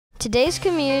Today's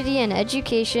community and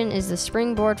education is the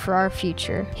springboard for our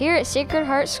future. Here at Sacred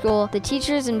Heart School, the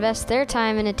teachers invest their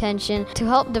time and attention to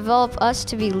help develop us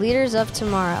to be leaders of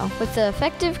tomorrow. With the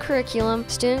effective curriculum,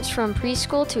 students from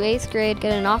preschool to 8th grade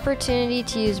get an opportunity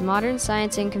to use modern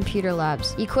science and computer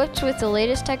labs, equipped with the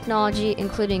latest technology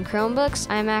including Chromebooks,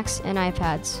 iMacs, and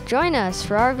iPads. Join us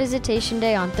for our Visitation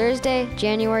Day on Thursday,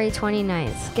 January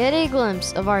 29th. Get a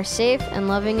glimpse of our safe and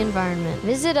loving environment.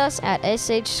 Visit us at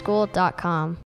shschool.com.